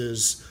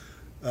versus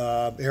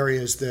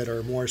areas that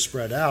are more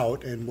spread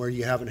out and where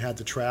you haven't had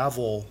the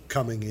travel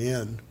coming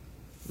in.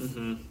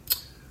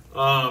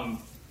 Mm-hmm.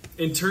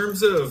 In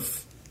terms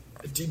of,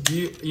 do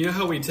you know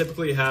how we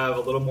typically have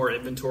a little more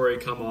inventory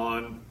come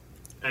on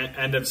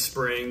end of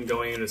spring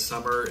going into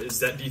summer? Do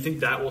you think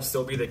that will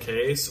still be the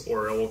case,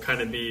 or it will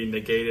kind of be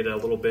negated a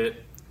little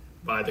bit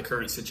by the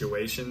current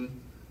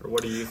situation? Or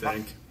what do you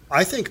think?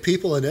 I think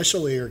people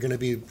initially are going to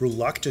be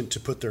reluctant to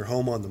put their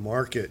home on the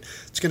market.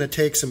 It's going to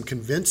take some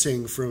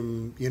convincing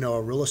from,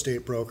 a real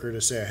estate broker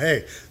to say,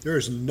 hey, there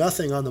is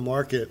nothing on the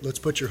market. Let's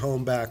put your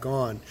home back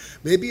on.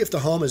 Maybe if the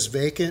home is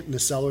vacant and the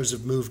sellers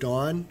have moved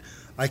on,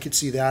 I could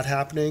see that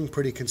happening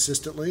pretty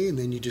consistently. And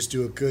then you just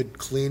do a good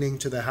cleaning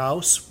to the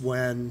house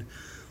when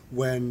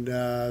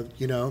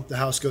the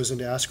house goes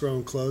into escrow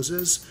and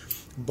closes.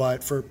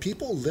 But for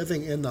people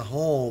living in the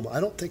home, I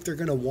don't think they're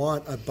going to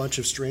want a bunch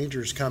of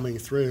strangers coming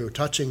through,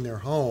 touching their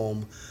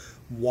home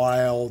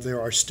while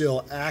there are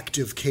still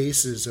active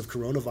cases of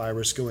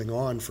coronavirus going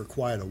on for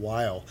quite a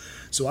while.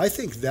 So I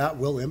think that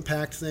will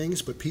impact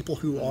things, but people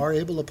who are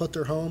able to put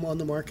their home on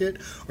the market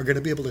are going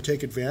to be able to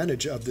take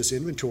advantage of this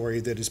inventory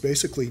that is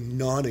basically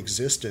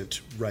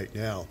non-existent right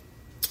now.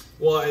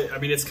 Well, I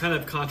mean, it's kind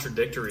of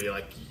contradictory,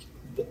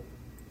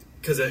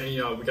 because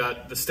we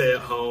got the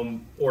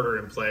stay-at-home order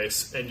in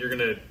place, and you're going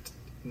to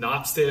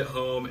not stay at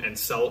home and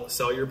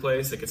sell your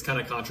place. It's kind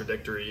of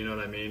contradictory. You know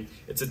what I mean?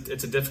 It's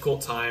a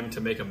difficult time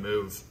to make a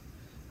move,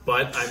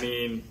 but I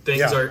mean,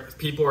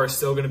 people are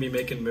still going to be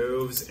making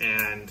moves,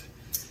 and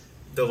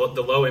the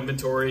low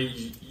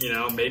inventory.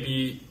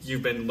 Maybe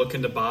you've been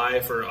looking to buy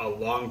for a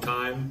long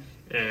time,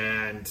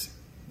 and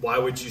why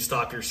would you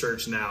stop your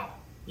search now?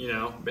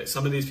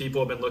 Some of these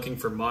people have been looking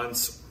for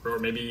months or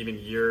maybe even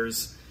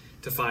years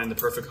to find the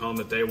perfect home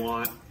that they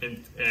want.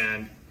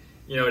 And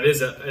it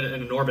is an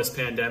enormous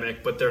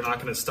pandemic, but they're not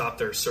going to stop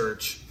their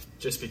search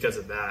just because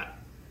of that.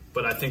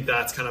 But I think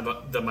that's kind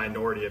of the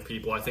minority of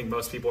people. I think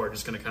most people are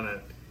just going to kind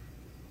of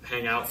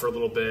hang out for a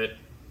little bit.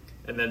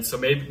 And then so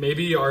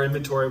maybe our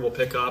inventory will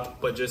pick up,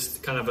 but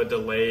just kind of a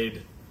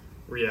delayed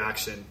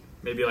reaction.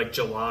 Maybe like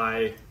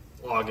July,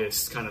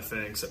 August kind of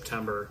thing,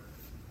 September.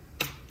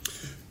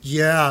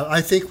 Yeah,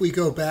 I think we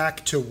go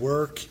back to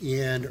work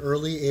in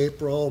early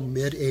April,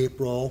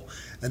 mid-April,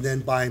 and then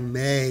by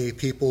May,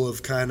 people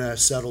have kind of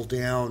settled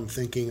down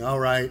thinking, all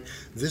right,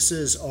 this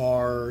is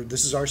our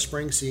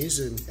spring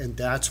season, and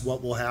that's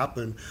what will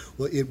happen.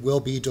 Well, it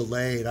will be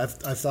delayed. I've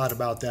thought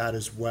about that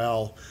as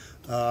well.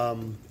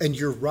 And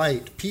you're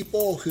right.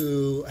 People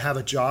who have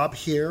a job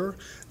here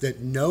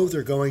that know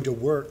they're going to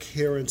work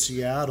here in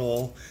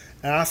Seattle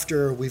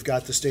after we've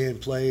got the stay in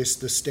place,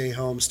 the stay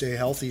home, stay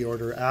healthy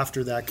order,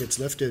 after that gets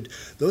lifted,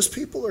 those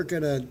people are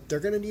they're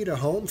gonna need a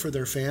home for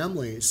their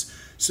families.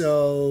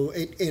 So,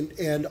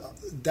 and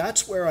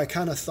that's where I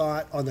kind of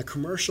thought on the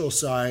commercial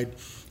side,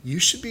 you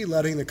should be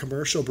letting the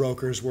commercial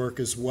brokers work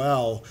as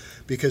well,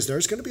 because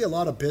there's going to be a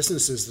lot of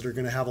businesses that are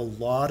going to have a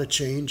lot of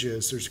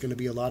changes. There's going to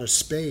be a lot of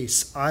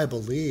space, I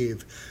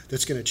believe,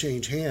 that's going to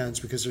change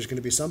hands, because there's going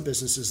to be some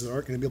businesses that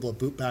aren't going to be able to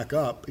boot back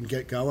up and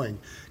get going,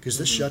 because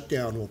this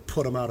shutdown will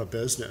put them out of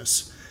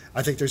business.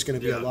 I think there's going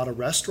to be a lot of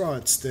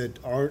restaurants that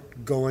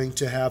aren't going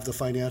to have the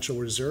financial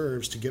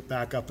reserves to get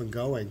back up and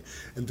going.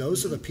 And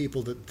those are the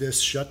people that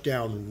this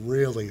shutdown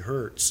really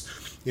hurts.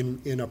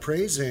 In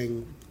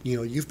appraising,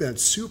 you've been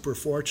super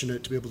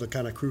fortunate to be able to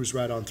kind of cruise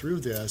right on through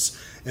this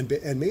and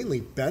mainly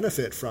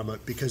benefit from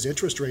it, because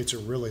interest rates are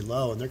really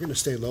low, and they're going to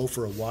stay low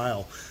for a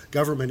while.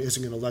 Government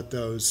isn't going to let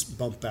those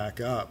bump back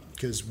up,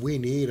 because we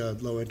need a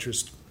low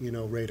interest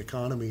rate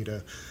economy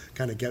to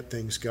kind of get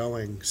things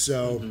going.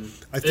 So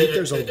I think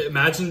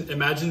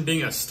imagine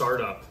being a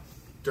startup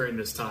during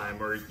this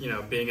time, or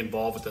being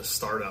involved with a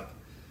startup.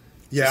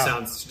 Yeah,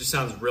 just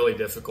sounds really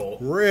difficult.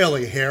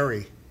 Really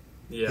hairy.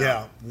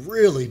 Yeah,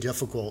 really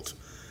difficult.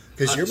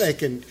 Because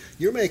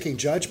you're making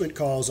judgment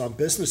calls on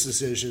business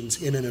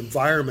decisions in an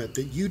environment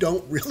that you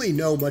don't really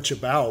know much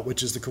about,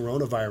 which is the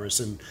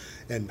coronavirus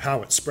and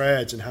how it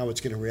spreads and how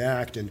it's going to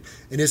react and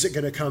is it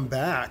going to come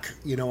back?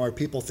 Are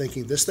people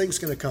thinking this thing's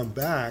going to come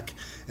back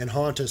and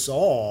haunt us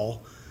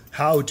all?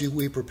 How do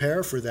we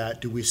prepare for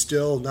that? Do we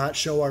still not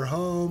show our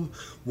home?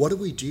 What do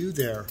we do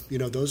there?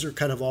 Those are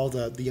kind of all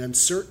the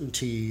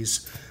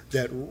uncertainties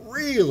that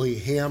really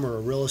hammer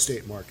a real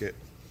estate market.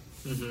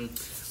 Mm-hmm.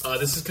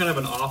 This is kind of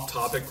an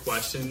off-topic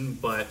question,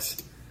 but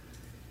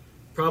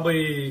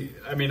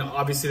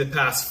obviously the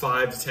past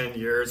 5 to 10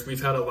 years,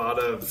 we've had a lot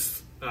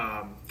of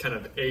kind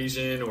of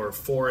Asian or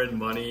foreign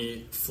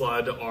money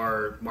flood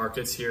our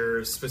markets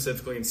here,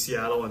 specifically in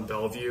Seattle and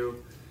Bellevue.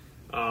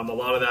 A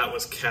lot of that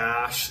was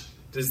cash.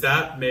 Does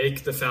that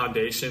make the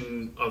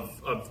foundation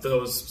of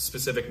those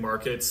specific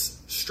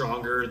markets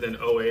stronger than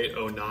 08,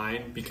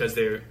 09 because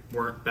they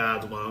weren't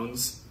bad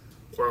loans?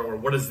 Or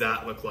what does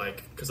that look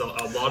like? Because a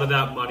lot of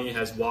that money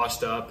has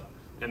washed up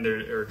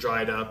or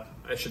dried up,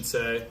 I should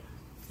say,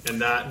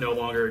 and that no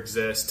longer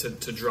exists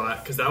to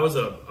drive, because that was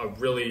a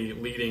really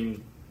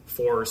leading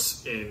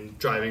force in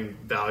driving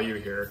value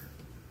here.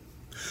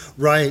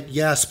 Right.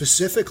 Yeah.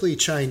 Specifically,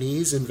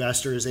 Chinese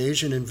investors,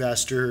 Asian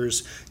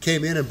investors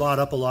came in and bought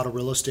up a lot of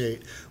real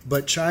estate.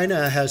 But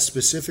China has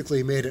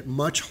specifically made it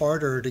much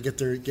harder to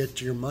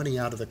get your money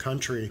out of the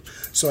country.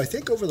 So I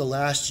think over the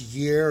last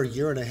year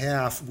and a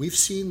half, we've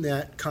seen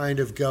that kind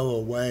of go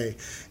away.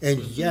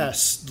 And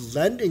yes,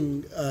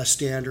 lending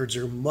standards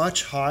are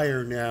much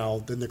higher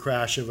now than the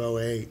crash of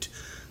 08.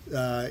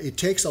 It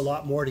takes a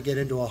lot more to get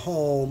into a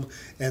home,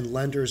 and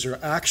lenders are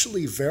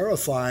actually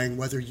verifying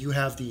whether you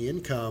have the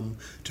income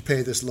to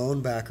pay this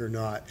loan back or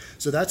not.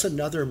 So that's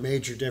another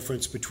major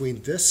difference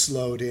between this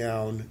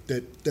slowdown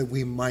that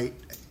we might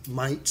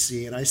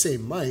see. And I say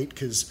might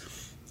because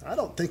I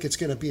don't think it's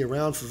going to be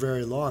around for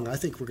very long. I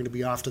think we're going to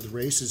be off to the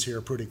races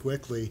here pretty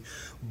quickly.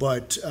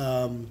 But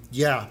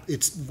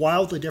it's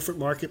wildly different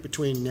market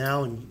between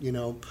now and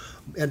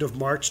end of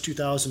March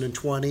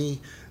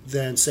 2020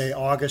 than say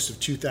August of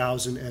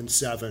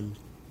 2007.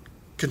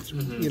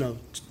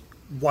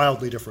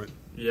 Wildly different.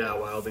 Yeah,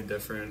 wildly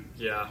different.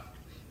 Yeah.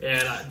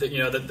 And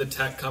the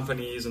tech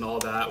companies and all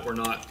that were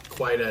not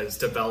quite as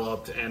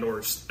developed and or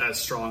as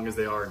strong as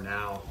they are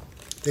now.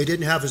 They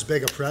didn't have as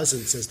big a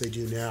presence as they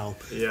do now.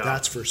 Yeah.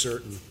 That's for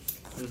certain.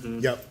 Mm-hmm.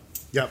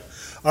 Yep.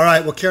 All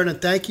right. Well, Kiernan,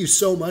 thank you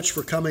so much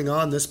for coming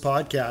on this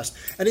podcast.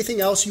 Anything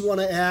else you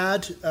want to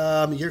add?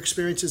 Your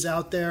experiences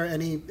out there?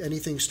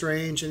 Anything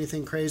strange?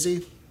 Anything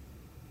crazy?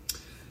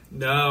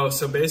 No.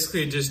 So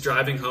basically just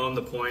driving home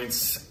the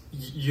points,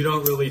 you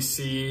don't really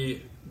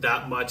see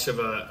that much of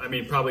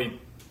probably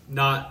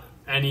not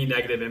any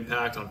negative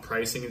impact on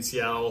pricing in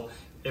Seattle.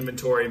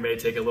 Inventory may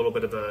take a little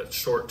bit of a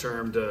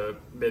short-term to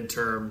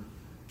mid-term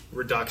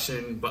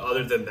reduction, but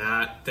other than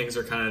that, things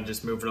are kind of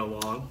just moving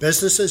along.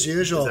 Business as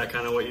usual. Is that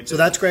kind of what you think? So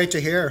that's great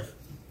to hear.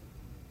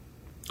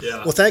 Yeah.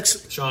 Well,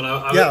 thanks. Sean,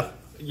 I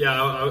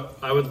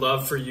would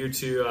love for you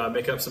to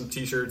make up some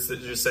t-shirts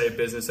that just say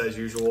business as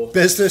usual.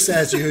 Business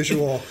as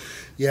usual.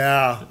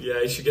 Yeah.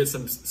 Yeah, you should get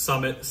some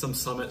summit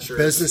shirts.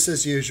 Business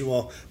as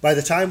usual. By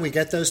the time we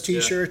get those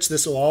t-shirts,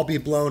 this will all be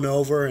blown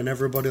over and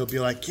everybody will be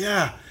like,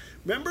 yeah,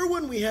 remember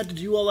when we had to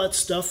do all that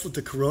stuff with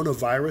the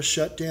coronavirus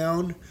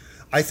shutdown?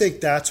 I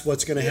think that's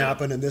what's going to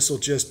happen, and this will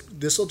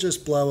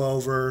just blow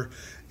over,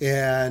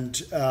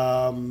 and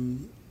I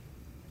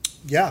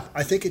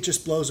think it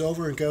just blows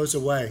over and goes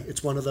away.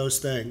 It's one of those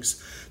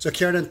things. So,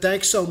 Kiernan,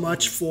 thanks so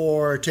much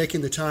for taking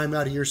the time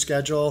out of your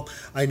schedule.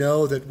 I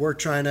know that we're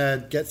trying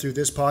to get through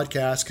this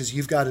podcast because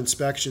you've got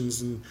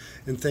inspections and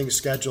things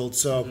scheduled.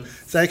 So,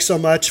 Thanks so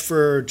much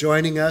for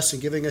joining us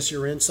and giving us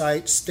your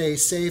insight. Stay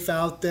safe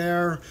out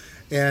there.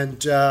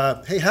 And,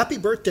 hey, happy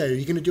birthday. Are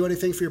you going to do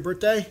anything for your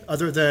birthday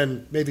other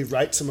than maybe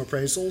write some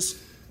appraisals?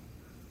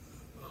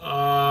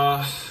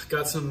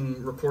 Got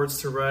some reports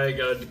to write.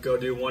 Got to go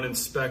do one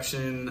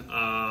inspection.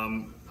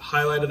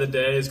 Highlight of the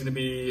day is going to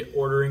be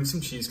ordering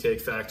some Cheesecake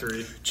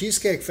Factory.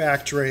 Cheesecake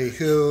Factory,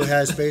 who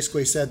has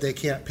basically said they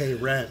can't pay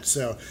rent.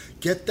 So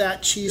get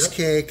that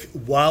cheesecake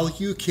while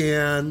you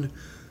can.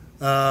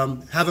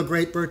 Have a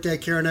great birthday,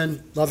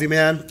 Kiernan. Love you,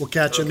 man. We'll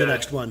catch you in the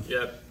next one.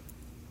 Yep.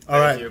 All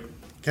right. Thank you.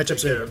 Catch up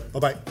soon.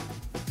 Bye-bye.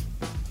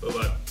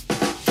 Bye-bye.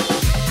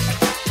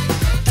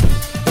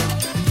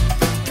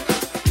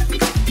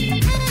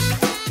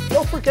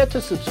 Don't forget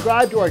to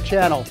subscribe to our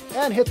channel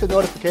and hit the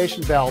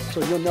notification bell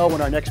so you'll know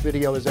when our next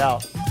video is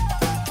out.